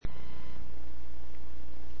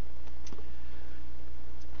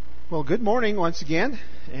Well, good morning once again,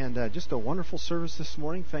 and just a wonderful service this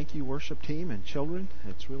morning. Thank you, worship team and children.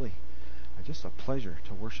 It's really just a pleasure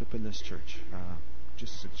to worship in this church.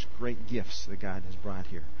 Just such great gifts that God has brought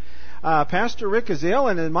here. Pastor Rick is ill,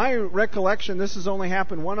 and in my recollection, this has only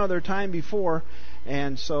happened one other time before,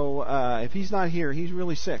 and so if he's not here, he's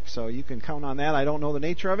really sick, so you can count on that. I don't know the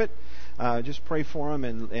nature of it. Just pray for him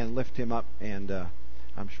and lift him up, and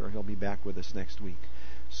I'm sure he'll be back with us next week.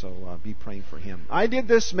 So be praying for him. I did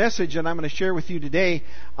this message, and I'm going to share with you today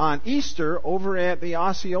on Easter over at the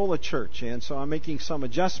Osceola Church. And so I'm making some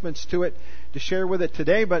adjustments to it to share with it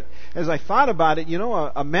today. But as I thought about it,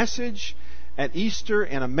 a message at Easter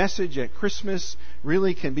and a message at Christmas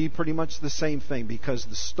really can be pretty much the same thing, because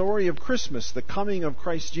the story of Christmas, the coming of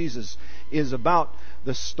Christ Jesus, is about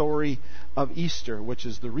the story of Easter, which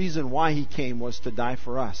is the reason why He came, was to die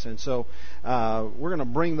for us. And so we're going to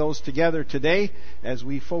bring those together today as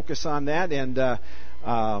we focus on that. And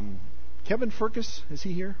Kevin Furcus, is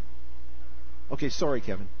he here? Okay, sorry,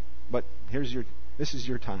 Kevin, but this is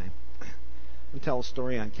your time. I'll tell a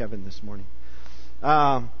story on Kevin this morning.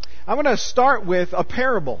 I'm going to start with a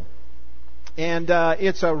parable. And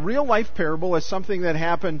it's a real-life parable. It's something that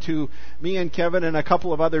happened to me and Kevin and a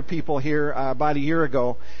couple of other people here about a year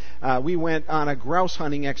ago. We went on a grouse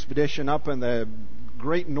hunting expedition up in the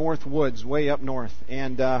great north woods, way up north.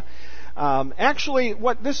 And actually,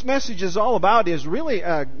 what this message is all about is really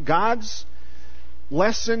God's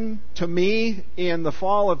lesson to me in the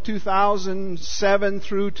fall of 2007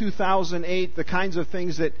 through 2008, the kinds of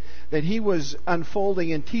things that He was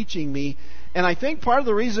unfolding and teaching me. And I think part of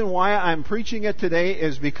the reason why I'm preaching it today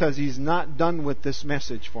is because He's not done with this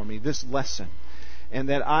message for me, this lesson. And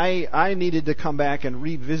that I needed to come back and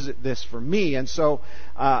revisit this for me. And so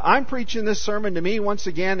I'm preaching this sermon to me once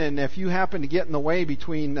again. And if you happen to get in the way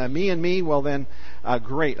between me and me, well then,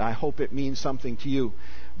 great. I hope it means something to you.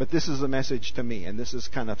 But this is a message to me. And this is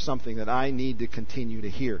kind of something that I need to continue to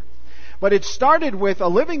hear. But it started with a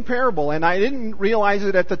living parable, and I didn't realize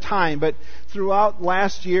it at the time, but throughout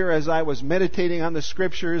last year as I was meditating on the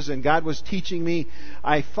Scriptures and God was teaching me,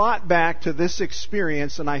 I thought back to this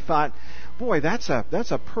experience, and I thought, boy, that's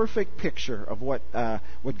a perfect picture of what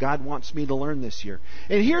God wants me to learn this year.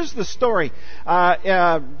 And here's the story.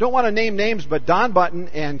 Don't want to name names, but Don Button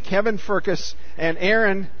and Kevin Furcus and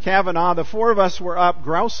Aaron Kavanaugh, the four of us were up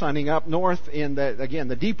grouse hunting up north in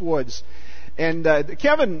the deep woods. And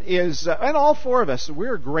Kevin is, and all four of us,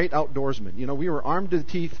 we're great outdoorsmen. We were armed to the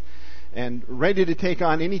teeth and ready to take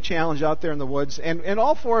on any challenge out there in the woods. And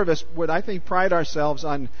all four of us would, I think, pride ourselves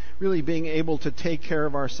on really being able to take care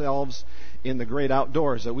of ourselves in the great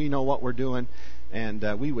outdoors, that we know what we're doing,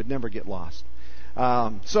 and we would never get lost.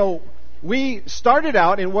 So we started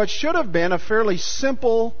out in what should have been a fairly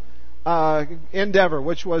simple endeavor,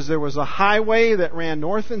 which was there was a highway that ran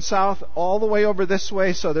north and south all the way over this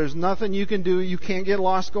way, so there's nothing you can do. You can't get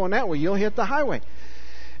lost going that way. You'll hit the highway.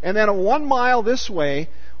 And then 1 mile this way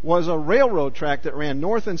was a railroad track that ran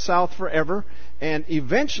north and south forever, and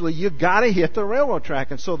eventually you got to hit the railroad track.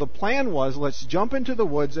 And so the plan was, let's jump into the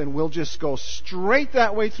woods and we'll just go straight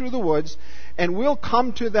that way through the woods, and we'll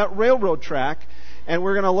come to that railroad track, and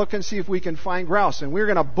we're going to look and see if we can find grouse. And we're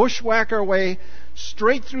going to bushwhack our way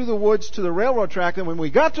straight through the woods to the railroad track. And when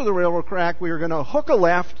we got to the railroad track, we were going to hook a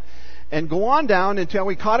left and go on down until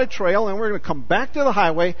we caught a trail, and we're going to come back to the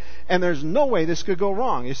highway, and there's no way this could go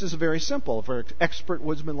wrong. This is very simple. For expert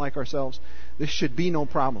woodsmen like ourselves, this should be no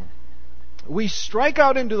problem. We strike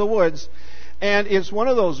out into the woods, and it's one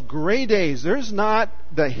of those gray days. There's not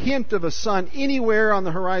the hint of a sun anywhere on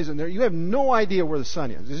the horizon there. You have no idea where the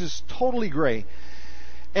sun is. It's just totally gray.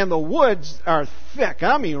 And the woods are thick.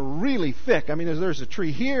 I mean, really thick. I mean, there's a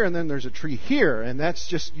tree here, and then there's a tree here. And that's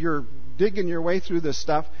just, you're digging your way through this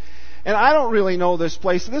stuff. And I don't really know this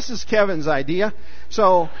place. This is Kevin's idea.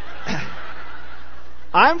 So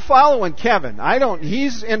I'm following Kevin.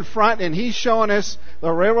 He's in front, and he's showing us the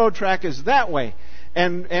railroad track is that way.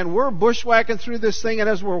 And we're bushwhacking through this thing. And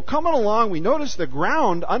as we're coming along, we notice the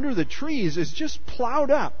ground under the trees is just plowed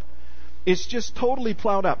up. It's just totally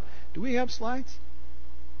plowed up. Do we have slides?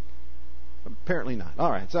 Apparently not. All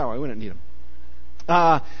right, sorry, we don't need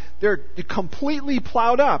them. They're completely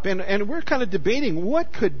plowed up, and we're kind of debating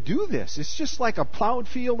what could do this. It's just like a plowed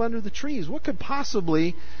field under the trees. What could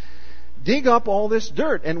possibly dig up all this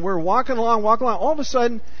dirt? And we're walking along. All of a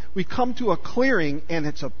sudden, we come to a clearing, and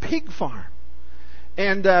it's a pig farm.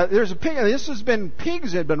 And there's a pig.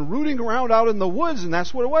 Pigs had been rooting around out in the woods, and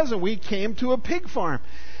that's what it was. And we came to a pig farm.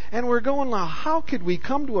 And we're going, now, how could we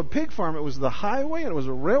come to a pig farm? It was the highway, and it was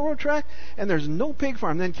a railroad track, and there's no pig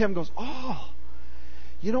farm. And then Kevin goes,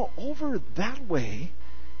 over that way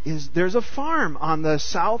there's a farm on the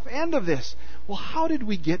south end of this. Well, how did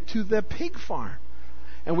we get to the pig farm?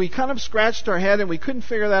 And we kind of scratched our head and we couldn't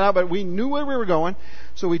figure that out, but we knew where we were going.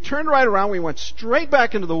 So we turned right around, we went straight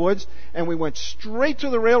back into the woods, and we went straight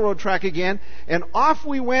to the railroad track again, and off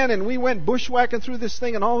we went, and we went bushwhacking through this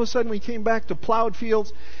thing, and all of a sudden we came back to plowed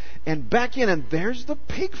fields and back in, and there's the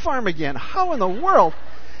pig farm again. How in the world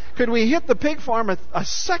could we hit the pig farm a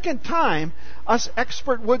second time, us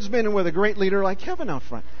expert woodsmen and with a great leader like Kevin out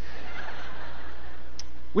front?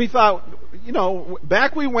 We thought,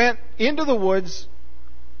 back we went into the woods,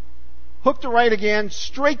 hooked a right again,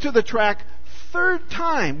 straight to the track. Third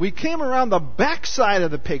time, we came around the backside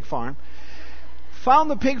of the pig farm,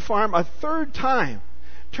 found the pig farm a third time.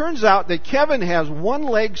 Turns out that Kevin has one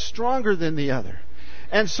leg stronger than the other.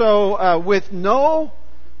 And so with no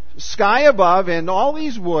sky above and all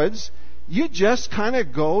these woods, you just kind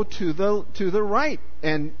of go to the right.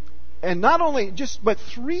 And not only but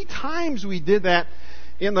 3 times we did that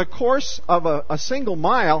in the course of a single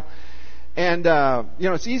mile. And,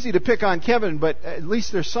 it's easy to pick on Kevin, but at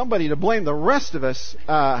least there's somebody to blame. The rest of us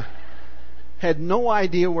had no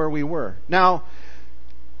idea where we were. Now,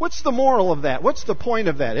 what's the moral of that? What's the point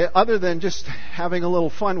of that? Other than just having a little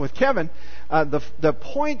fun with Kevin, the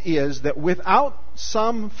point is that without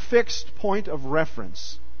some fixed point of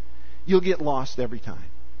reference, you'll get lost every time.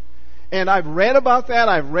 And I've read about that.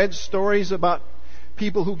 I've read stories about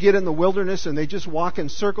people who get in the wilderness and they just walk in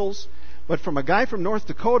circles. But from a guy from North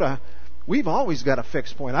Dakota, we've always got a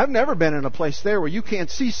fixed point. I've never been in a place there where you can't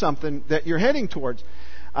see something that you're heading towards.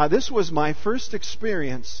 This was my first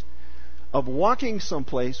experience of walking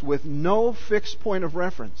someplace with no fixed point of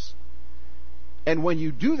reference. And when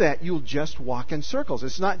you do that, you'll just walk in circles.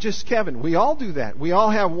 It's not just Kevin. We all do that. We all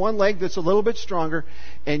have one leg that's a little bit stronger,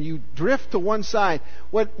 and you drift to one side.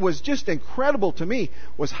 What was just incredible to me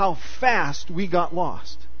was how fast we got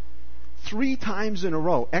lost. 3 times in a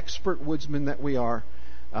row, expert woodsmen that we are,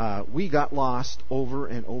 we got lost over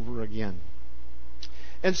and over again.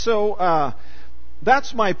 And so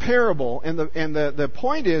that's my parable. And the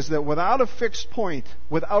point is that without a fixed point,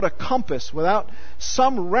 without a compass, without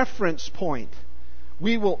some reference point,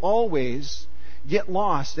 we will always get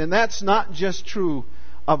lost. And that's not just true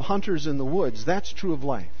of hunters in the woods. That's true of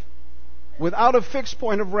life. Without a fixed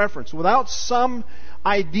point of reference, without some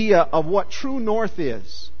idea of what true north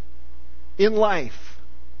is in life,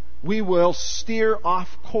 we will steer off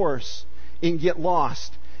course and get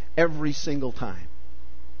lost every single time.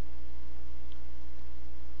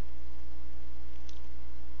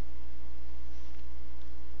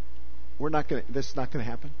 This is not going to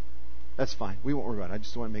happen? That's fine. We won't worry about it. I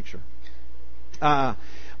just want to make sure.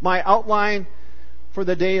 My outline for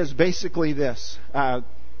the day is basically this.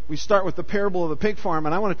 We start with the parable of the pig farm,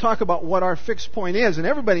 and I want to talk about what our fixed point is. And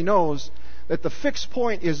everybody knows that the fixed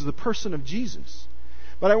point is the person of Jesus.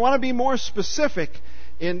 But I want to be more specific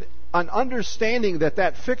in an understanding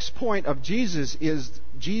that fixed point of Jesus is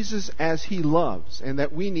Jesus as He loves, and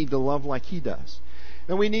that we need to love like He does.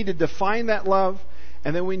 And we need to define that love,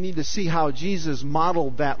 and then we need to see how Jesus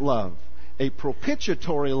modeled that love, a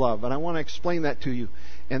propitiatory love. And I want to explain that to you,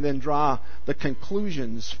 and then draw the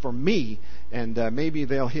conclusions for me, and maybe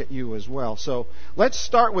they'll hit you as well. So let's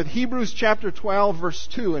start with Hebrews chapter 12, verse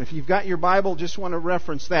 2. And if you've got your Bible, just want to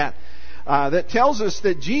reference that. That tells us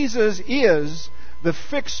that Jesus is the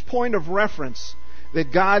fixed point of reference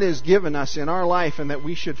that God has given us in our life, and that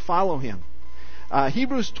we should follow Him.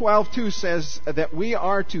 Hebrews 12:2 says that we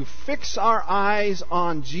are to fix our eyes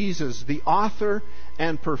on Jesus, the author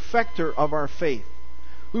and perfecter of our faith,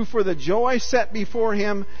 who for the joy set before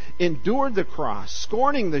Him endured the cross,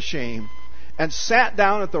 scorning the shame, and sat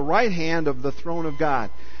down at the right hand of the throne of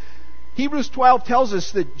God. Hebrews 12 tells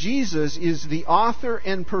us that Jesus is the author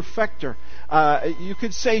and perfecter. You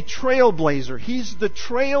could say trailblazer. He's the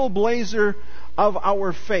trailblazer of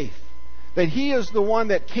our faith. That He is the one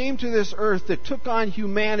that came to this earth, that took on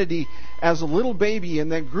humanity as a little baby, and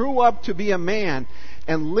then grew up to be a man,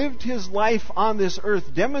 and lived His life on this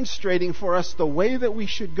earth, demonstrating for us the way that we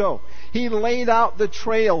should go. He laid out the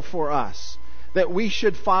trail for us that we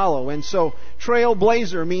should follow. And so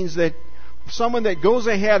trailblazer means that someone that goes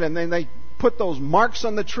ahead, and then they put those marks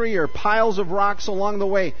on the tree or piles of rocks along the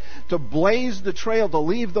way to blaze the trail, to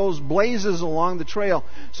leave those blazes along the trail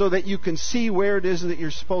so that you can see where it is that you're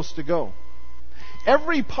supposed to go.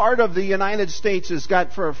 Every part of the United States has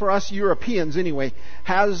got, for us Europeans anyway,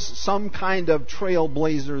 has some kind of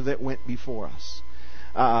trailblazer that went before us.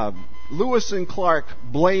 Lewis and Clark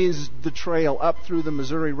blazed the trail up through the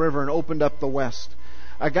Missouri River and opened up the West.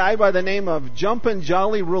 A guy by the name of Jumpin'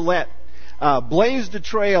 Jolly Roulette blazed a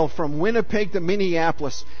trail from Winnipeg to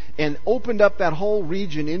Minneapolis and opened up that whole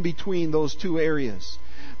region in between those two areas.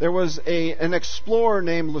 There was an explorer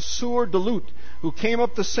named Le Sueur de Lutte who came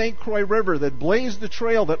up the St. Croix River that blazed the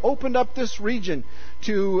trail that opened up this region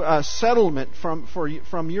to settlement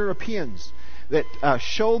from Europeans, that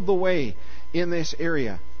showed the way in this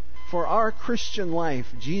area. For our Christian life,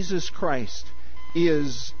 Jesus Christ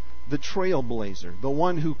is the trailblazer, the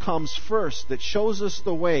one who comes first, that shows us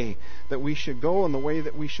the way that we should go and the way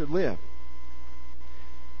that we should live.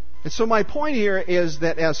 And so my point here is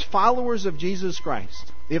that as followers of Jesus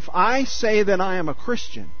Christ, if I say that I am a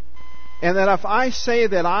Christian, and that if I say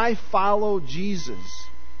that I follow Jesus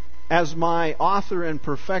as my author and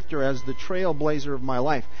perfecter, as the trailblazer of my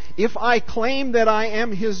life, if I claim that I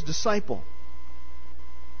am His disciple,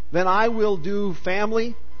 then I will do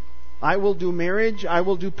family, I will do marriage, I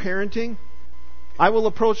will do parenting, I will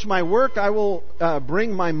approach my work, I will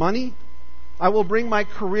bring my money, I will bring my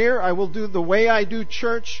career, I will do the way I do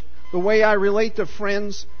church, the way I relate to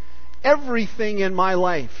friends. Everything in my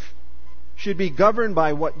life should be governed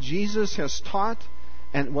by what Jesus has taught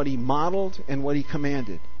and what He modeled and what He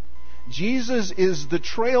commanded. Jesus is the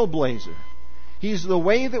trailblazer. He's the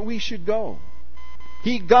way that we should go.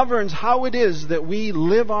 He governs how it is that we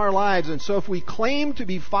live our lives. And so if we claim to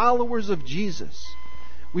be followers of Jesus,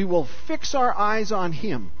 we will fix our eyes on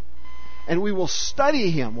Him, and we will study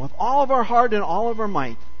Him with all of our heart and all of our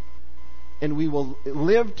might, and we will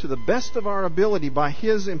live to the best of our ability by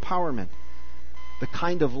His empowerment the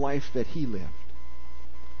kind of life that He lived.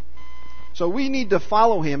 So we need to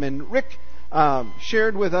follow Him. And Rick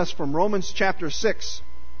shared with us from Romans chapter 6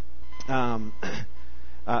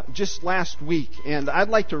 just last week. And I'd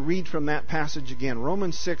like to read from that passage again.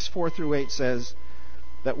 Romans 6, 4 through 8 says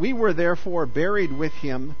that we were therefore buried with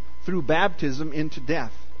Him through baptism into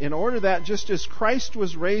death, in order that just as Christ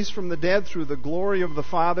was raised from the dead through the glory of the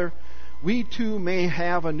Father, we too may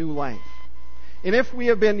have a new life. And if we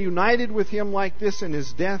have been united with Him like this in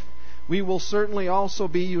His death, we will certainly also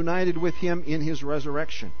be united with Him in His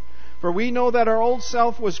resurrection. For we know that our old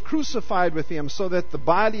self was crucified with Him, so that the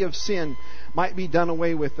body of sin might be done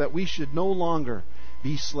away with, that we should no longer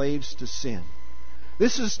be slaves to sin.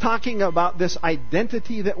 This is talking about this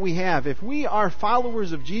identity that we have. If we are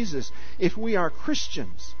followers of Jesus, if we are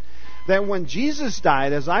Christians, that when Jesus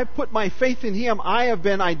died, as I put my faith in Him, I have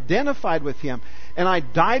been identified with Him. And I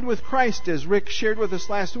died with Christ, as Rick shared with us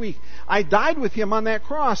last week. I died with Him on that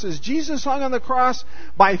cross. As Jesus hung on the cross,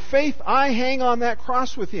 by faith I hang on that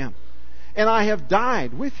cross with Him. And I have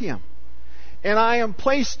died with Him. And I am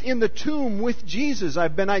placed in the tomb with Jesus.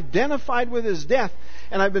 I've been identified with His death.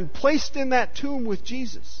 And I've been placed in that tomb with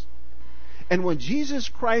Jesus. And when Jesus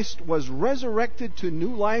Christ was resurrected to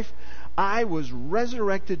new life, I was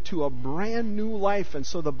resurrected to a brand new life. And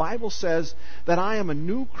so the Bible says that I am a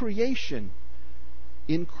new creation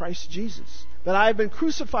in Christ Jesus. That I have been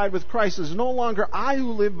crucified with Christ. It is no longer I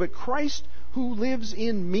who live, but Christ who lives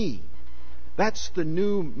in me. That's the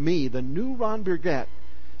new me. The new Ron Burgett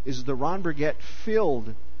is the Ron Burgett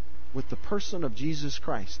filled with the person of Jesus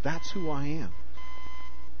Christ. That's who I am.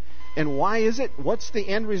 And why is it? What's the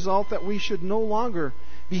end result? That we should no longer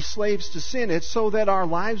be slaves to sin. It's so that our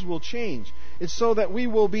lives will change. It's so that we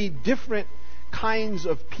will be different kinds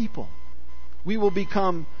of people. We will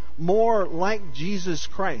become more like Jesus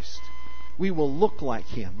Christ. We will look like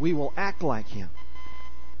Him. We will act like Him.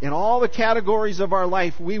 In all the categories of our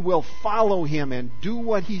life, we will follow Him and do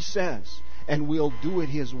what He says. And we'll do it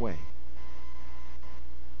His way.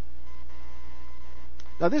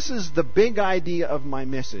 Now, this is the big idea of my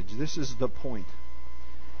message. This is the point.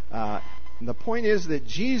 The point is that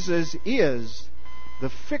Jesus is the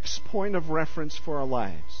fixed point of reference for our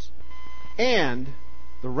lives. And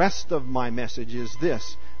the rest of my message is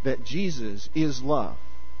this, that Jesus is love.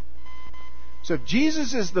 So if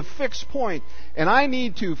Jesus is the fixed point, and I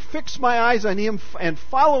need to fix my eyes on Him and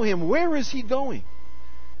follow Him, where is He going?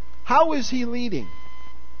 How is He leading?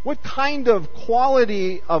 What kind of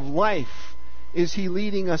quality of life is He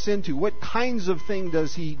leading us into? What kinds of thing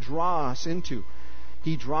does He draw us into?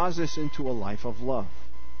 He draws us into a life of love.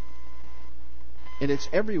 And it's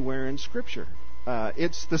everywhere in Scripture.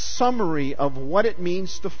 It's the summary of what it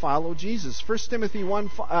means to follow Jesus. 1 Timothy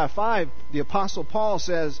 1:5, the Apostle Paul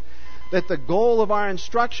says that the goal of our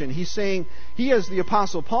instruction, he's saying, he as the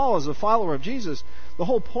Apostle Paul, as a follower of Jesus, the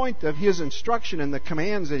whole point of his instruction and the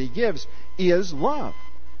commands that he gives is love.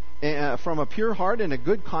 From a pure heart and a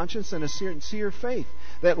good conscience and a sincere faith.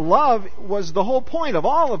 That love was the whole point of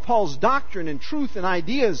all of Paul's doctrine and truth and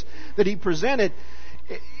ideas that he presented.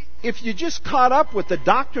 If you just caught up with the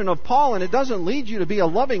doctrine of Paul and it doesn't lead you to be a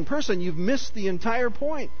loving person, you've missed the entire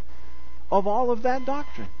point. of all of that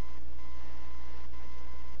doctrine.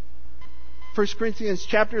 1 Corinthians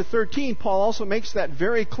chapter 13, Paul also makes that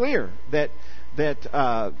very clear, that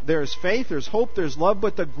there's faith, there's hope, there's love,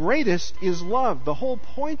 but the greatest is love. The whole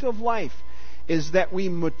point of life is that we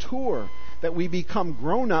mature, that we become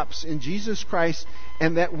grown-ups in Jesus Christ,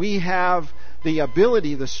 and that we have the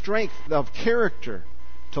ability, the strength of character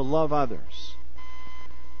to love others.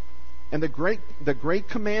 And the great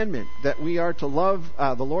commandment that we are to love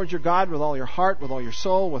the Lord your God with all your heart, with all your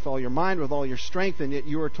soul, with all your mind, with all your strength, and yet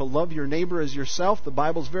you are to love your neighbor as yourself. The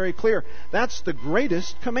Bible's very clear. That's the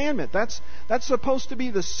greatest commandment. That's supposed to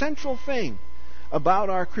be the central thing about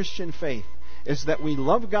our Christian faith, is that we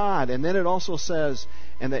love God, and then it also says,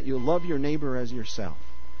 and that you love your neighbor as yourself.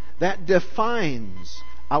 That defines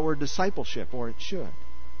our discipleship, or it should.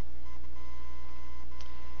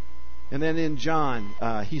 And then in John,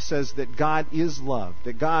 he says that God is love,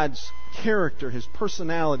 that God's character, His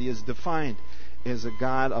personality is defined as a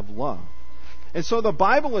God of love. And so the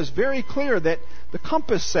Bible is very clear that the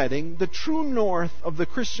compass setting, the true north of the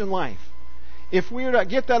Christian life, if we are to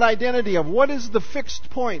get that identity of what is the fixed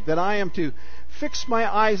point that I am to fix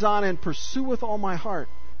my eyes on and pursue with all my heart,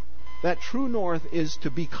 that true north is to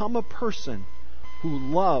become a person who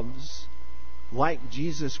loves like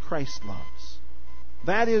Jesus Christ loves.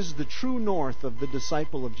 That is the true north of the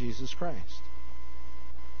disciple of Jesus Christ.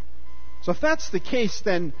 So if that's the case,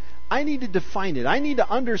 then I need to define it. I need to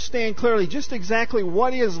understand clearly just exactly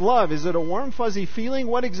what is love. Is it a warm, fuzzy feeling?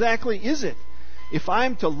 What exactly is it? If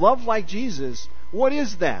I'm to love like Jesus, what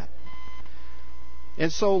is that?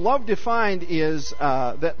 And so love defined is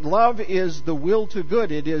that love is the will to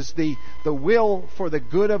good. It is the will for the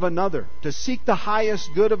good of another. To seek the highest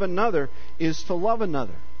good of another is to love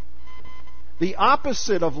another. The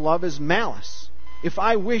opposite of love is malice. If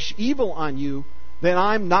I wish evil on you, then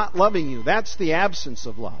I'm not loving you. That's the absence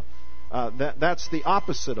of love. That's the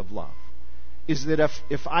opposite of love. Is that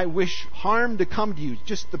if I wish harm to come to you,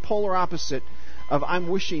 just the polar opposite of I'm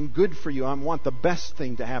wishing good for you, I want the best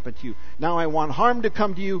thing to happen to you. Now I want harm to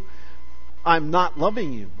come to you, I'm not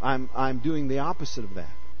loving you. I'm doing the opposite of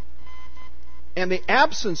that. And the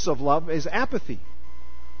absence of love is apathy.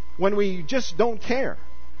 When we just don't care.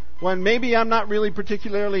 When maybe I'm not really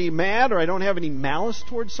particularly mad or I don't have any malice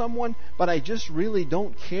towards someone, but I just really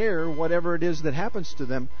don't care whatever it is that happens to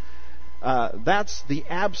them. That's the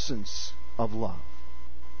absence of love.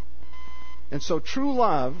 And so true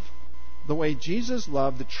love, the way Jesus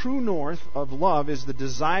loved, the true north of love is the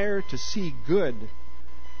desire to see good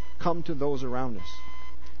come to those around us.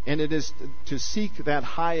 And it is to seek that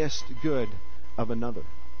highest good of another.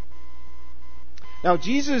 Now,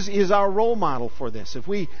 Jesus is our role model for this. If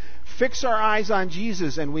we fix our eyes on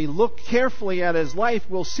Jesus and we look carefully at His life,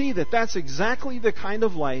 we'll see that that's exactly the kind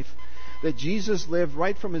of life that Jesus lived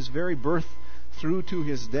right from His very birth through to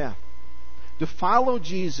His death. To follow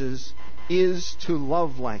Jesus is to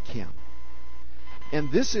love like Him.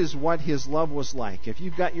 And this is what His love was like. If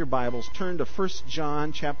you've got your Bibles, turn to 1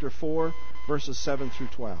 John chapter 4, verses 7 through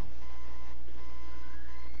 12.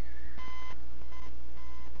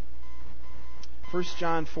 1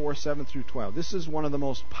 John 4, 7 through 12. This is one of the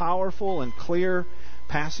most powerful and clear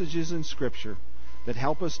passages in Scripture that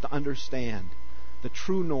help us to understand the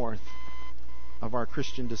true north of our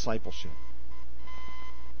Christian discipleship.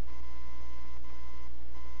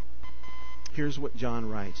 Here's what John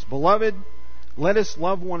writes. Beloved, let us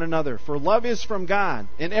love one another, for love is from God,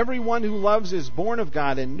 and everyone who loves is born of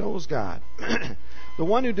God and knows God. The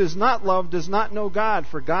one who does not love does not know God,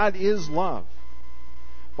 for God is love.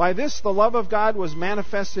 By this the love of God was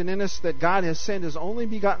manifested in us, that God has sent His only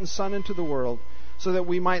begotten Son into the world, so that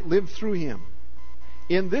we might live through Him.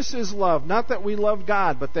 In this is love, not that we loved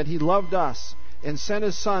God, but that He loved us, and sent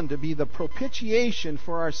His Son to be the propitiation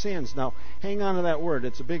for our sins. Now, hang on to that word,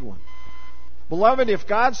 it's a big one. Beloved, if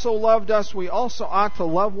God so loved us, we also ought to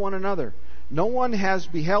love one another. No one has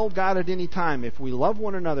beheld God at any time. If we love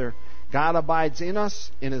one another, God abides in us,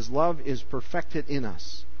 and His love is perfected in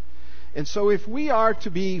us. And so if we are to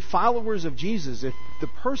be followers of Jesus, if the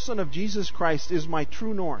person of Jesus Christ is my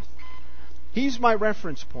true north, He's my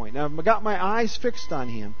reference point. Now, I've got my eyes fixed on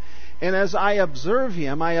Him. And as I observe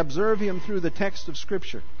Him through the text of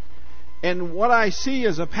Scripture. And what I see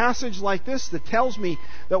is a passage like this that tells me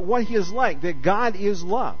that what He is like, that God is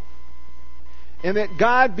love. And that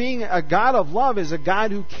God, being a God of love, is a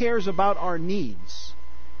God who cares about our needs.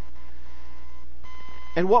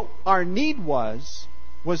 And what our need was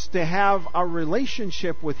to have our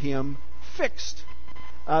relationship with Him fixed.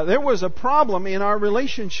 There was a problem in our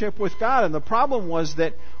relationship with God, and the problem was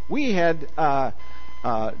that we had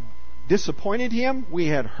disappointed Him, we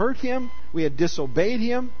had hurt Him, we had disobeyed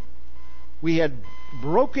Him, We had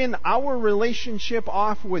broken our relationship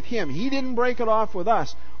off with Him. He didn't break it off with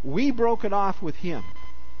us. We broke it off with Him.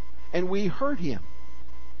 And we hurt Him.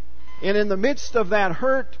 And in the midst of that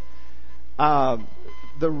hurt,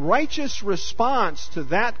 the righteous response to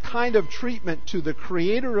that kind of treatment to the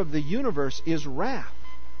Creator of the universe is wrath.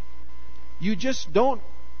 You just don't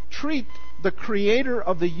treat the Creator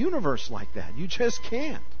of the universe like that. You just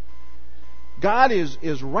can't. God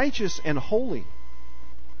is righteous and holy.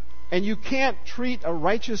 And you can't treat a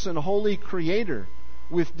righteous and holy Creator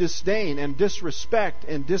with disdain and disrespect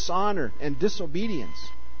and dishonor and disobedience,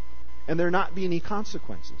 and there not be any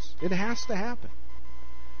consequences. It has to happen.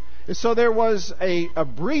 And so there was a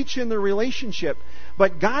breach in the relationship,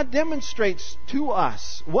 but God demonstrates to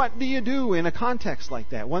us, what do you do in a context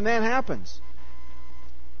like that? When that happens,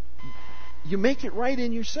 you make it right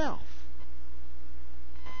in yourself.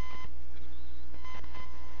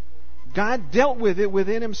 God dealt with it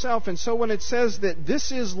within Himself. And so when it says that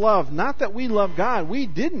this is love, not that we love God, we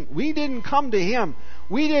didn't come to Him.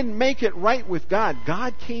 We didn't make it right with God.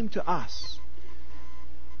 God came to us.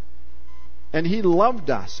 And He loved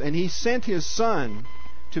us. And He sent His Son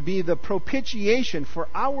to be the propitiation for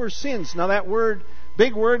our sins. Now that word,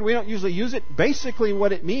 big word, we don't usually use it. Basically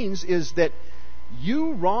what it means is that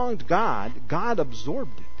you wronged God. God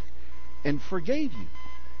absorbed it and forgave you.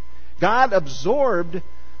 God absorbed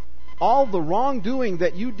all the wrongdoing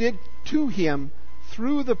that you did to Him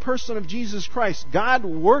through the person of Jesus Christ. God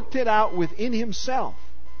worked it out within Himself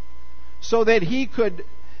so that He could,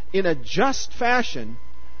 in a just fashion,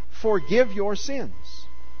 forgive your sins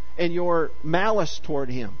and your malice toward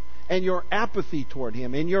Him and your apathy toward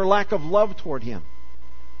Him and your lack of love toward Him.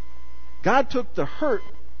 God took the hurt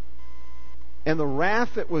and the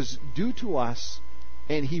wrath that was due to us,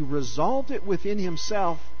 and He resolved it within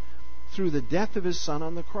Himself through the death of His Son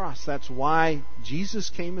on the cross. That's why Jesus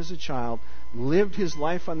came as a child, lived His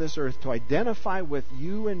life on this earth to identify with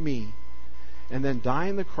you and me, and then die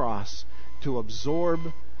on the cross to absorb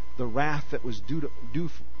the wrath that was due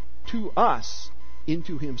to us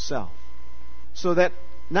into Himself. So that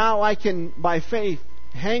now I can, by faith,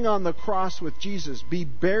 hang on the cross with Jesus, be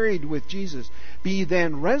buried with Jesus, be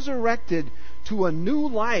then resurrected to a new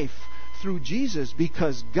life through Jesus,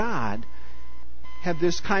 because God had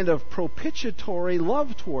this kind of propitiatory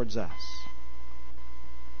love towards us.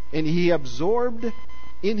 And He absorbed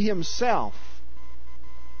in Himself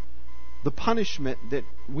the punishment that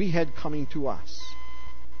we had coming to us.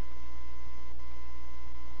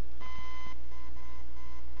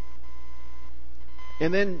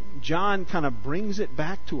 And then John kind of brings it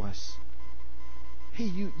back to us. Hey,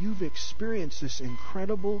 you've experienced this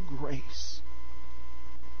incredible grace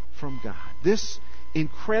from God. This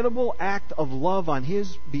incredible act of love on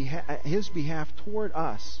His behalf toward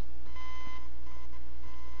us.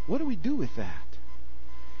 What do we do with that?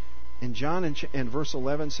 And John in verse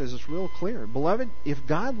 11 says it's real clear. Beloved, if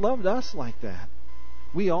God loved us like that,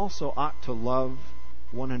 we also ought to love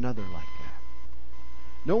one another like that.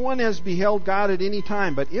 No one has beheld God at any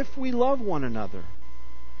time, but if we love one another,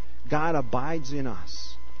 God abides in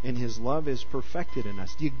us, and His love is perfected in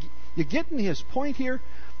us. You getting His point here?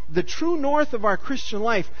 The true north of our Christian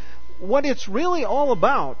life, what it's really all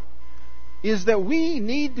about, is that we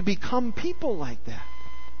need to become people like that.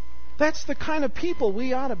 That's the kind of people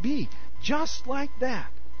we ought to be. Just like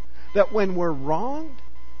that. That when we're wronged,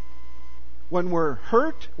 when we're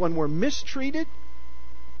hurt, when we're mistreated,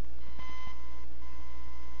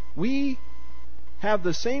 we have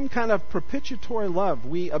the same kind of propitiatory love.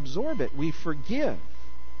 We absorb it. We forgive.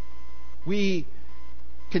 We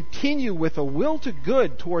continue with a will to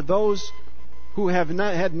good toward those who have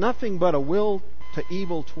had nothing but a will to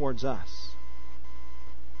evil towards us.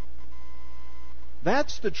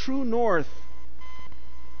 That's the true north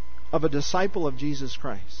of a disciple of Jesus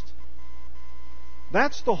Christ.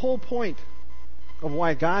 That's the whole point of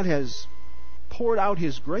why God has poured out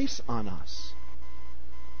His grace on us,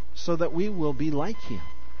 so that we will be like Him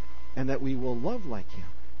and that we will love like Him.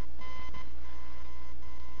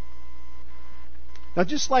 Now,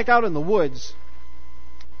 just like out in the woods,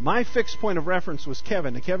 my fixed point of reference was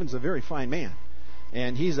Kevin. And Kevin's a very fine man,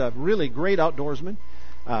 and he's a really great outdoorsman.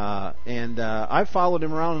 I've followed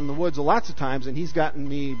him around in the woods lots of times, and he's gotten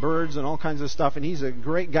me birds and all kinds of stuff, and he's a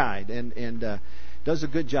great guide and does a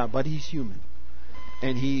good job, but he's human.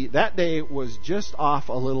 And he, that day, was just off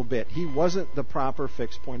a little bit. He wasn't the proper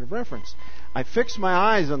fixed point of reference. I fixed my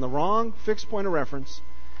eyes on the wrong fixed point of reference.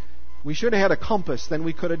 We should have had a compass, then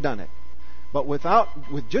we could have done it. But with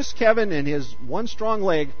just Kevin and his one strong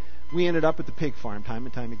leg, we ended up at the pig farm time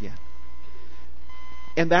and time again.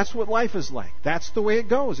 And that's what life is like. That's the way it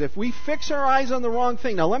goes. If we fix our eyes on the wrong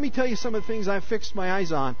thing. Now let me tell you some of the things I've fixed my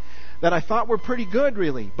eyes on that I thought were pretty good,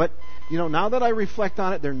 really. But, now that I reflect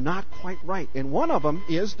on it, they're not quite right. And one of them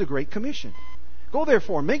is the Great Commission. Go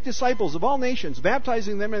therefore, make disciples of all nations,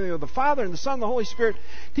 baptizing them in the name of the Father and the Son and the Holy Spirit,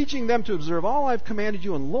 teaching them to observe all I've commanded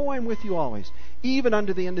you, and lo, I'm with you always, even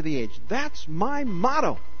unto the end of the age. That's my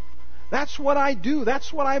motto. That's what I do.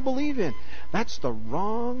 That's what I believe in. That's the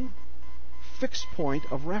wrong fixed point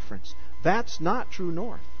of reference. That's not true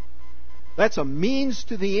north. That's a means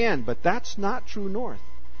to the end, but that's not true north.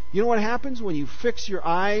 You know what happens when you fix your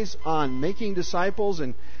eyes on making disciples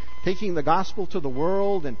and taking the gospel to the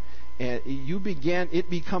world, and it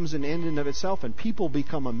becomes an end in of itself, and people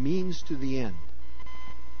become a means to the end.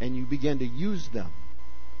 And you begin to use them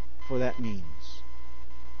for that means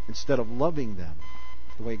instead of loving them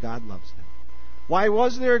the way God loves them. Why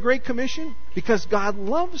was there a Great Commission? Because God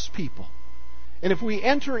loves people. And if we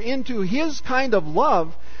enter into His kind of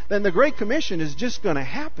love, then the Great Commission is just going to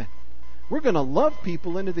happen. We're going to love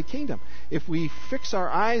people into the kingdom. If we fix our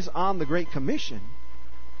eyes on the Great Commission,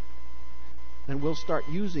 then we'll start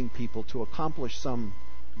using people to accomplish some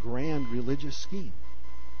grand religious scheme.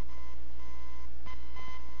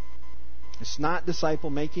 It's not disciple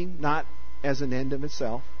making, not as an end of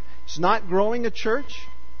itself. It's not growing a church.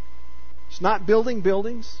 It's not building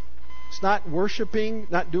buildings. It's not worshiping,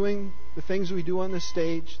 not doing the things we do on the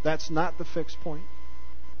stage. That's not the fixed point.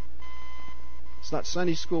 It's not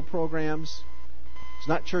Sunday school programs. It's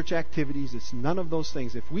not church activities. It's none of those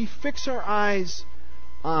things. If we fix our eyes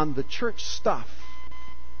on the church stuff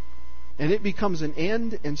and it becomes an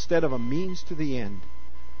end instead of a means to the end,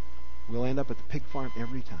 we'll end up at the pig farm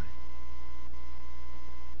every time.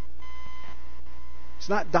 It's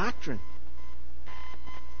not doctrine.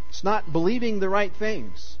 It's not believing the right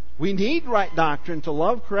things. We need right doctrine to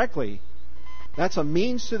love correctly. That's a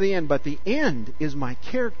means to the end. But the end is my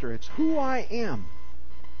character. It's who I am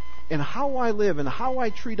and how I live and how I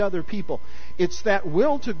treat other people. It's that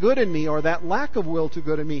will to good in me, or that lack of will to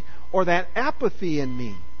good in me, or that apathy in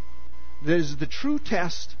me that is the true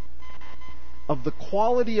test of the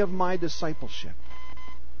quality of my discipleship.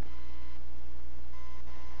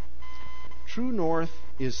 True north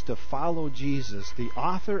is to follow Jesus, the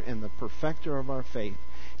author and the perfecter of our faith.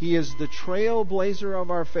 He is the trailblazer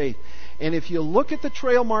of our faith. And if you look at the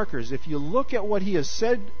trail markers, if you look at what He has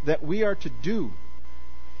said that we are to do,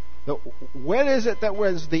 what is it that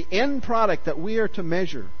was the end product that we are to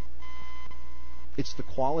measure? It's the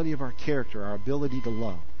quality of our character, our ability to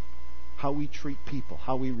love, how we treat people,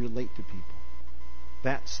 how we relate to people.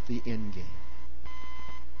 That's the end game.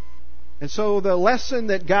 And so the lesson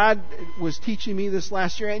that God was teaching me this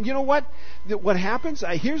last year, and you know what? What happens?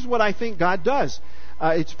 Here's what I think God does.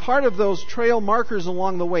 It's part of those trail markers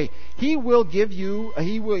along the way. He will give you,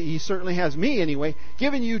 He certainly has me anyway,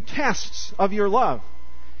 giving you tests of your love.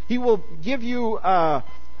 He will give you a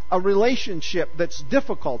relationship that's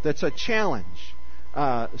difficult, that's a challenge.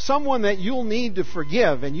 Someone that you'll need to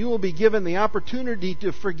forgive, and you will be given the opportunity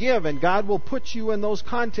to forgive, and God will put you in those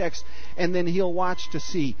contexts, and then He'll watch to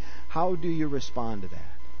see, how do you respond to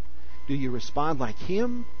that? Do you respond like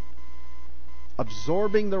Him,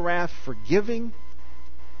 absorbing the wrath, forgiving,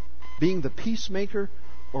 being the peacemaker,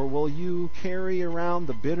 or will you carry around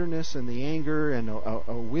the bitterness and the anger and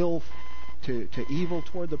a will to evil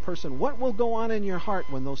toward the person? What will go on in your heart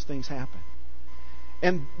when those things happen?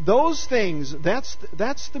 And those things, that's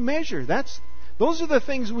the measure. Those are the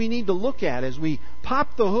things we need to look at as we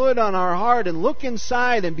pop the hood on our heart and look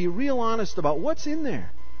inside and be real honest about what's in there.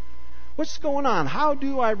 What's going on? How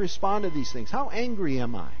do I respond to these things? How angry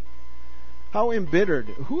am I? How embittered?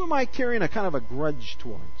 Who am I carrying a kind of a grudge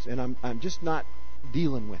towards? And I'm just not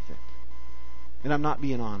dealing with it. And I'm not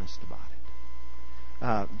being honest about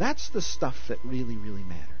it. That's the stuff that really, really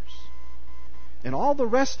matters. And all the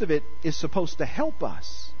rest of it is supposed to help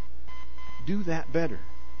us do that better.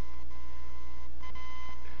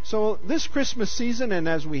 So this Christmas season, and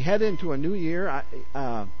as we head into a new year,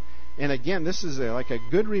 and again, this is like a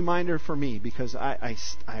good reminder for me, because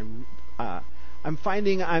I'm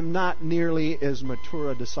finding I'm not nearly as mature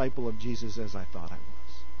a disciple of Jesus as I thought I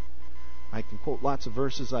was. I can quote lots of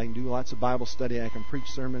verses, I can do lots of Bible study, I can preach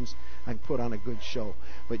sermons, I can put on a good show.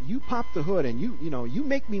 But you pop the hood and you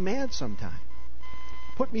make me mad sometimes.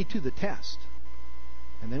 Put me to the test.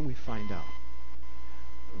 And then we find out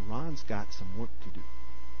Ron's got some work to do.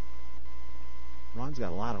 Ron's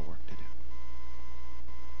got a lot of work to do.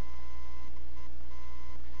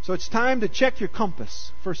 So it's time to check your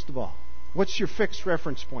compass, first of all. What's your fixed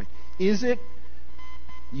reference point? Is it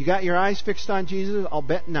you got your eyes fixed on Jesus? I'll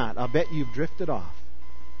bet not. I'll bet you've drifted off.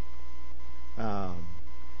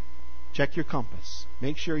 Check your compass.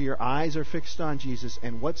 Make sure your eyes are fixed on Jesus.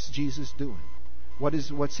 And what's Jesus doing?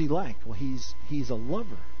 What's he like? Well, he's a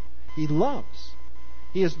lover. He loves.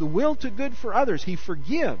 He has the will to good for others. He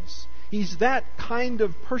forgives. He's that kind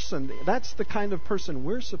of person. That's the kind of person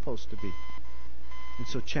we're supposed to be. And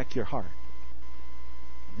so check your heart.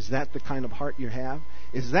 Is that the kind of heart you have?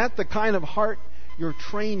 Is that the kind of heart you're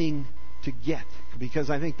training to get? Because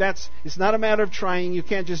I think it's not a matter of trying. You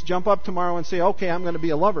can't just jump up tomorrow and say, okay, I'm going to be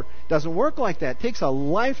a lover. It doesn't work like that. It takes a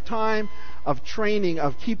lifetime of training,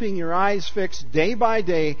 of keeping your eyes fixed day by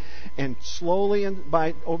day, and slowly and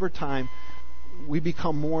over time, we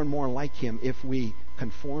become more and more like Him if we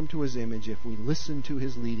conform to His image, if we listen to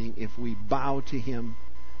His leading, if we bow to Him.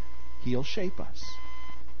 He'll shape us.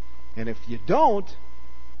 And if you don't,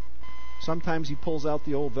 sometimes He pulls out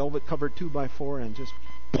the old velvet-covered 2x4 and just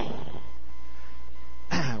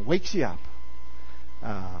wakes you up.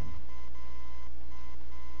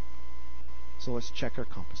 So let's check our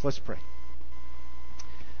compass. Let's pray.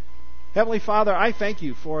 Heavenly Father, I thank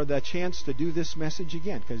You for the chance to do this message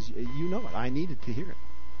again, because You know it. I needed to hear it.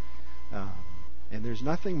 And there's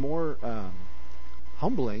nothing more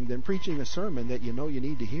humbling than preaching a sermon that you know you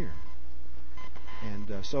need to hear.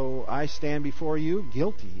 And so I stand before You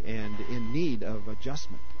guilty and in need of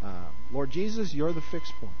adjustment. Lord Jesus, You're the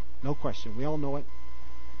fixed point. No question. We all know it.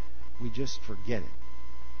 We just forget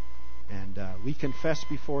it. And we confess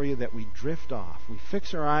before You that we drift off. We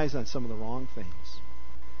fix our eyes on some of the wrong things.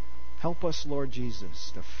 Help us, Lord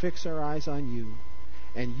Jesus, to fix our eyes on You,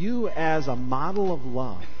 and You as a model of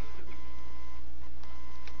love.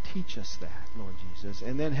 Teach us that, Lord Jesus,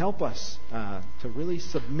 and then help us to really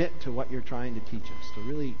submit to what You're trying to teach us, to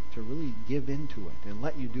really give into it and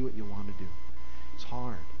let You do what You want to do. It's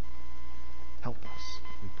hard. Help us.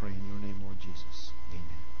 We pray in Your name, Lord Jesus.